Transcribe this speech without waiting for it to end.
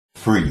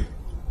Free.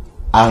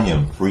 I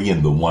am free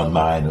in the one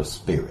mind of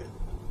spirit.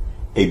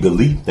 A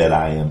belief that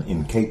I am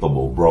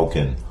incapable,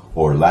 broken,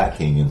 or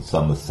lacking in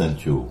some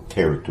essential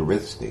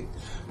characteristic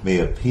may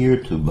appear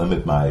to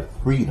limit my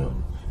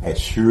freedom as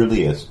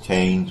surely as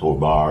chains or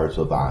bars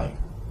of iron.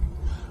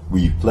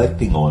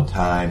 Reflecting on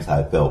times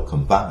I felt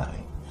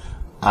confined,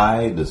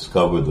 I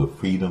discovered the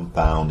freedom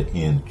found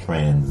in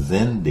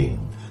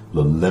transcending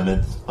the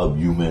limits of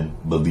human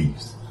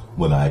beliefs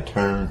when I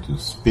turned to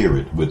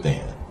spirit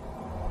within.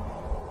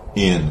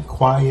 In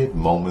quiet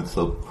moments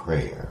of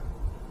prayer,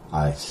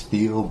 I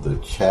still the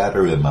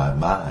chatter in my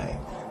mind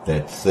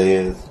that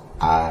says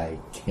I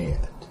can't.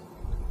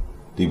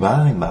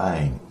 Divine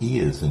mind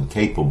is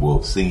incapable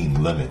of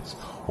seeing limits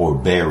or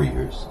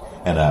barriers,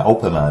 and I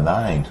open my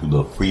mind to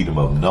the freedom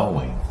of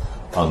knowing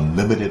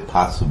unlimited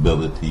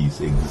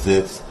possibilities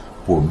exist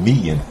for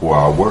me and for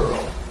our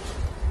world.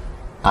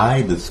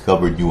 I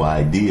discovered new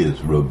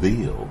ideas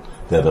revealed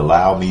that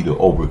allow me to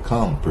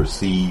overcome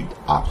perceived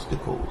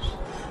obstacles.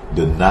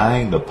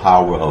 Denying the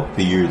power of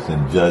fears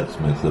and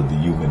judgments of the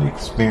human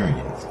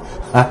experience,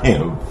 I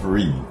am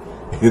free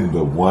in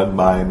the one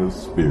mind of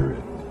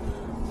spirit.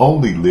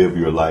 Only live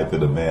your life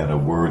in a manner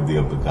worthy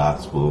of the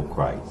gospel of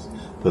Christ.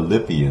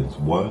 Philippians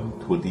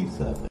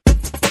 1:27.